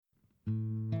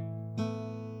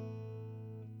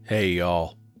Hey,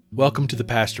 y'all. Welcome to the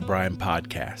Pastor Brian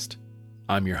Podcast.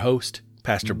 I'm your host,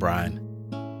 Pastor Brian.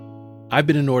 I've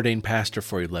been an ordained pastor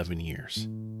for 11 years.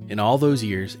 In all those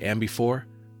years and before,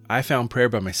 I found prayer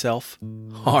by myself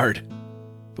hard.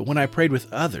 But when I prayed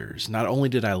with others, not only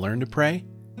did I learn to pray,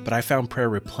 but I found prayer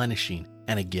replenishing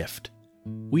and a gift.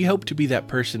 We hope to be that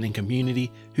person in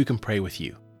community who can pray with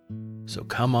you. So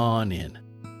come on in.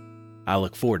 I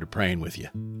look forward to praying with you.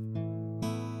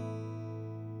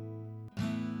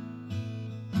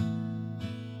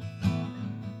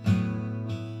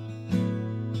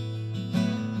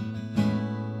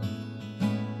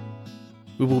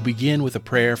 We will begin with a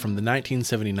prayer from the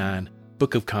 1979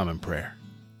 Book of Common Prayer.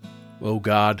 O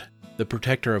God, the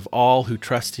protector of all who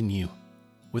trust in you,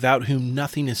 without whom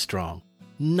nothing is strong,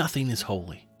 nothing is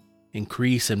holy,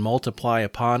 increase and multiply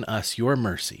upon us your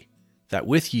mercy, that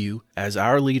with you, as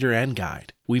our leader and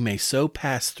guide, we may so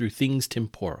pass through things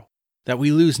temporal, that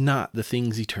we lose not the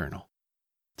things eternal.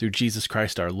 Through Jesus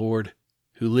Christ our Lord,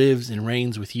 who lives and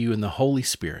reigns with you in the Holy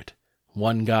Spirit,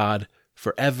 one God,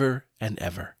 forever and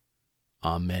ever.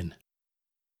 Amen.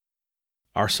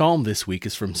 Our psalm this week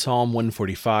is from Psalm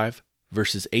 145,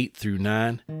 verses 8 through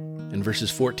 9, and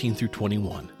verses 14 through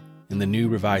 21, in the New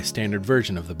Revised Standard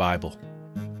Version of the Bible.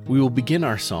 We will begin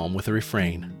our psalm with a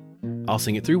refrain. I'll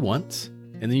sing it through once,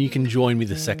 and then you can join me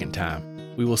the second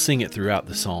time. We will sing it throughout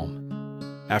the psalm.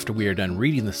 After we are done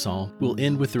reading the psalm, we'll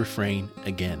end with the refrain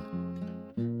again.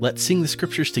 Let's sing the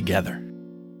scriptures together.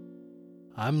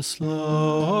 I'm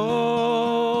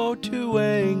slow to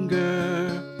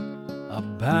anger,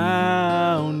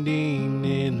 abounding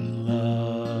in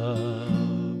love.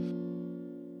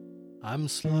 I'm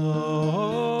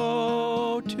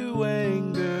slow to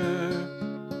anger,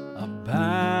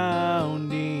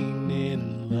 abounding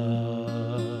in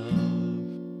love.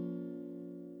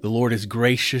 The Lord is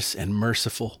gracious and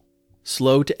merciful,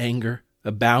 slow to anger,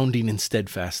 abounding in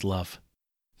steadfast love.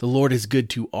 The Lord is good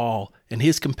to all, and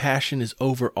his compassion is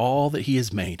over all that he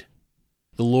has made.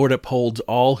 The Lord upholds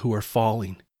all who are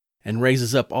falling, and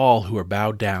raises up all who are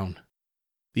bowed down.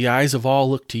 The eyes of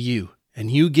all look to you, and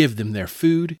you give them their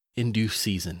food in due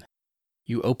season.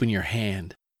 You open your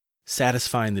hand,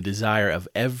 satisfying the desire of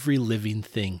every living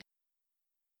thing.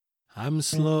 I'm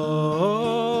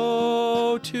slow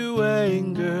to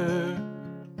anger,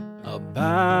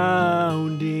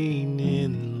 abounding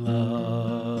in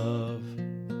love.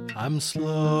 I'm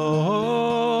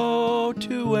slow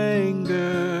to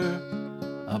anger,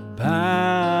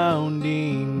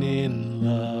 abounding in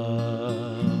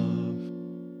love.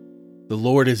 The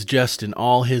Lord is just in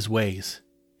all his ways,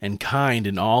 and kind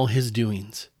in all his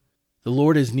doings. The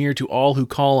Lord is near to all who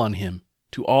call on him,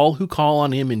 to all who call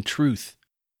on him in truth.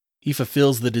 He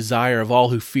fulfills the desire of all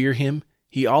who fear him.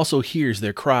 He also hears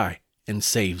their cry and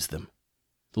saves them.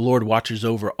 The Lord watches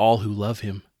over all who love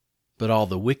him, but all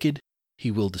the wicked he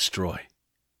will destroy.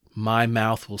 My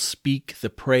mouth will speak the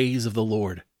praise of the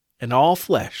Lord, and all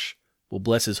flesh will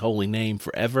bless his holy name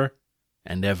forever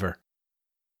and ever.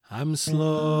 I'm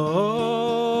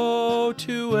slow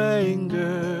to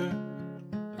anger,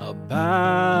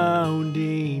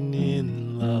 abounding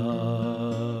in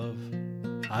love.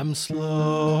 I'm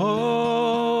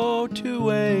slow to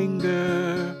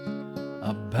anger,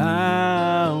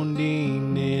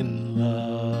 abounding in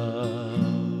love.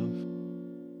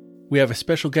 We have a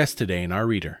special guest today in our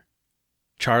reader,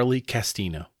 Charlie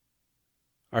Castino.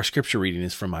 Our scripture reading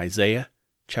is from Isaiah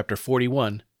chapter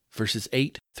 41, verses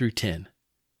 8 through 10,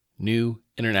 New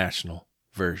International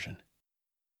Version.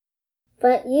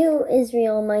 But you,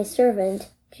 Israel, my servant,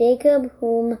 Jacob,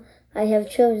 whom I have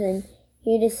chosen,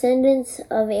 you descendants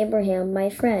of Abraham, my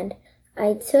friend,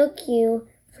 I took you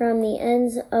from the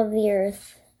ends of the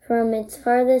earth, from its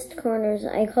farthest corners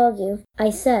I called you. I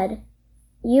said,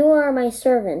 you are my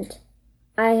servant.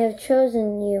 I have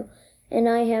chosen you, and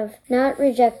I have not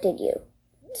rejected you.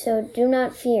 So do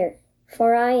not fear,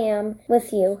 for I am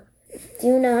with you.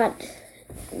 Do not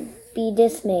be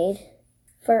dismayed,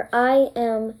 for I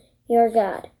am your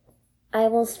God. I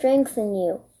will strengthen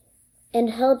you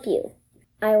and help you.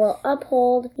 I will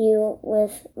uphold you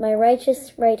with my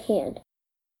righteous right hand.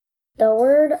 The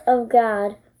word of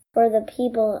God for the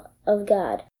people of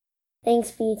God.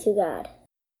 Thanks be to God.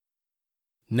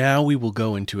 Now we will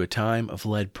go into a time of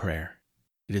led prayer.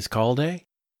 It is called a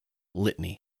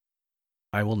litany.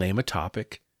 I will name a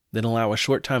topic, then allow a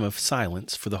short time of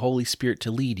silence for the Holy Spirit to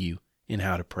lead you in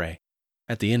how to pray.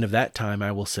 At the end of that time,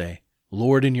 I will say,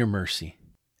 Lord, in your mercy,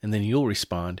 and then you'll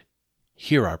respond,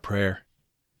 hear our prayer.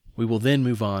 We will then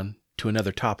move on to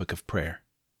another topic of prayer.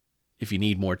 If you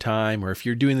need more time, or if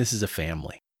you're doing this as a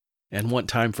family and want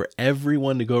time for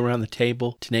everyone to go around the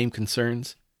table to name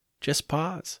concerns, just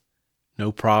pause.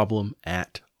 No problem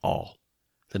at all.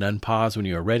 Then unpause when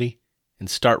you are ready and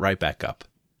start right back up.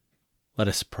 Let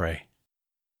us pray.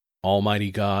 Almighty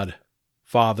God,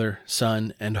 Father,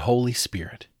 Son, and Holy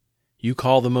Spirit, you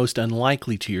call the most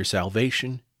unlikely to your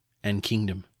salvation and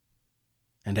kingdom.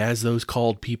 And as those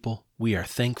called people, we are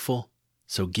thankful,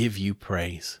 so give you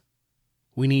praise.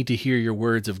 We need to hear your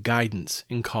words of guidance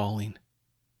and calling.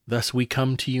 Thus we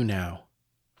come to you now,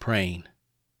 praying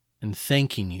and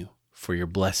thanking you for your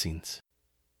blessings.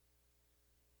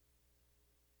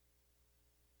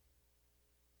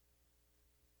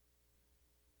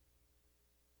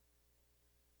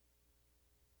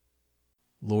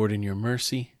 Lord, in your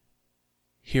mercy,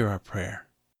 hear our prayer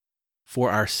for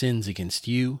our sins against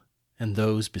you and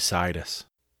those beside us.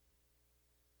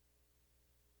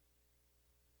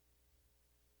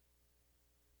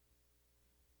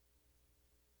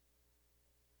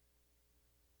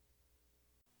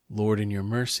 Lord, in your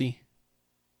mercy,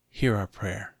 hear our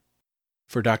prayer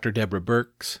for Dr. Deborah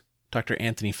Birx, Dr.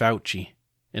 Anthony Fauci,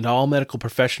 and all medical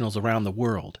professionals around the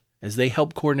world as they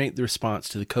help coordinate the response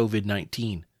to the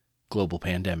COVID-19 global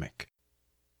pandemic.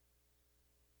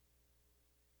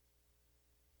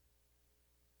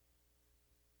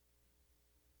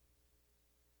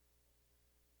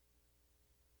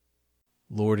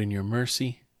 Lord, in your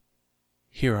mercy,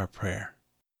 hear our prayer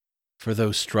for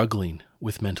those struggling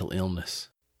with mental illness.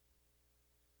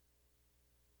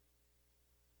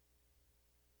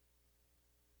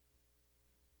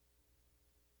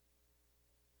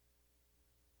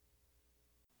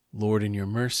 Lord, in your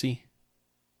mercy,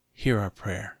 hear our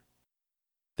prayer,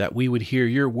 that we would hear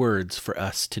your words for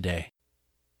us today.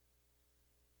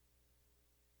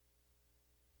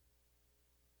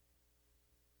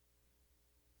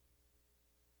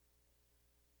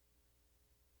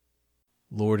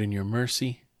 Lord, in your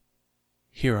mercy,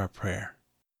 hear our prayer,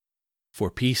 for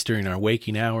peace during our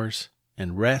waking hours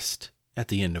and rest at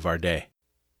the end of our day.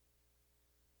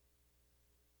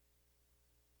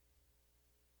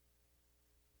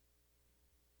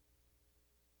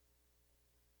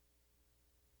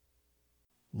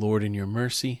 Lord, in your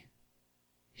mercy,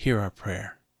 hear our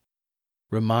prayer.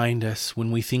 Remind us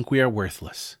when we think we are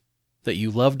worthless, that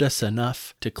you loved us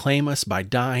enough to claim us by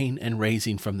dying and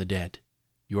raising from the dead,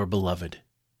 your beloved.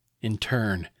 In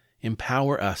turn,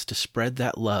 empower us to spread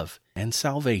that love and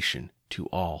salvation to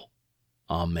all.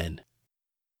 Amen.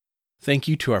 Thank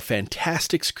you to our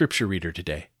fantastic scripture reader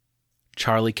today,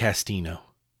 Charlie Castino.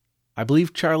 I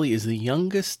believe Charlie is the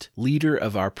youngest leader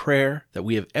of our prayer that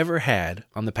we have ever had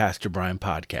on the Pastor Brian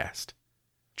podcast.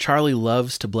 Charlie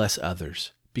loves to bless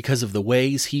others because of the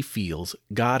ways he feels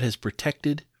God has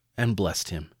protected and blessed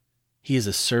him. He is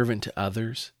a servant to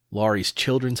others, Laurie's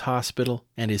Children's Hospital,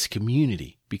 and his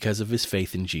community because of his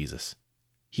faith in Jesus.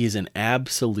 He is an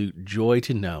absolute joy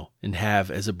to know and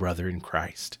have as a brother in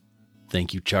Christ.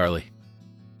 Thank you, Charlie.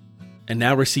 And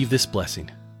now receive this blessing.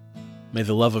 May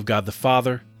the love of God the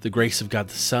Father, the grace of God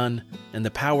the Son, and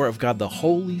the power of God the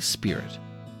Holy Spirit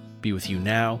be with you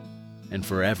now and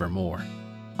forevermore.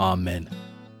 Amen.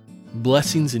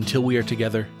 Blessings until we are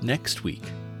together next week.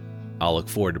 I'll look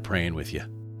forward to praying with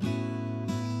you.